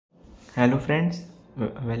Hello friends,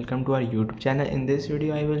 welcome to our YouTube channel. In this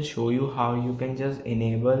video I will show you how you can just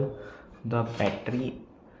enable the battery,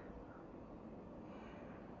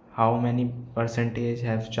 how many percentage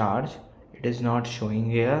have charge. It is not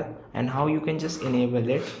showing here, and how you can just enable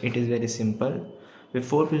it. It is very simple.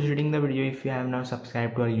 Before proceeding the video, if you have not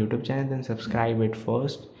subscribed to our YouTube channel, then subscribe it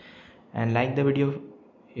first and like the video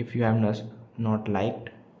if you have not liked.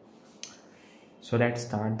 So let's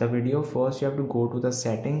start the video. First you have to go to the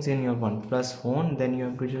settings in your OnePlus phone, then you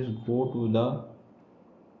have to just go to the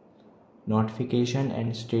notification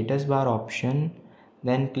and status bar option,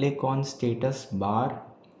 then click on status bar.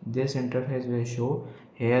 This interface will show.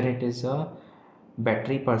 Here it is a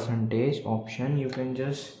battery percentage option. You can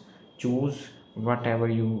just choose whatever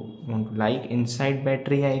you want to like, inside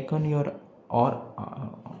battery icon or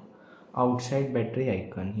outside battery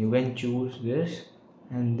icon. You can choose this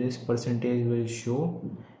and this percentage will show.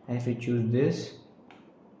 If you choose this,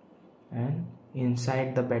 and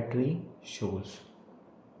inside the battery shows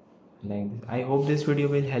like this. I hope this video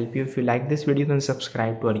will help you. If you like this video, then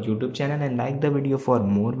subscribe to our YouTube channel and like the video for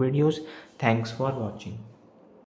more videos. Thanks for watching.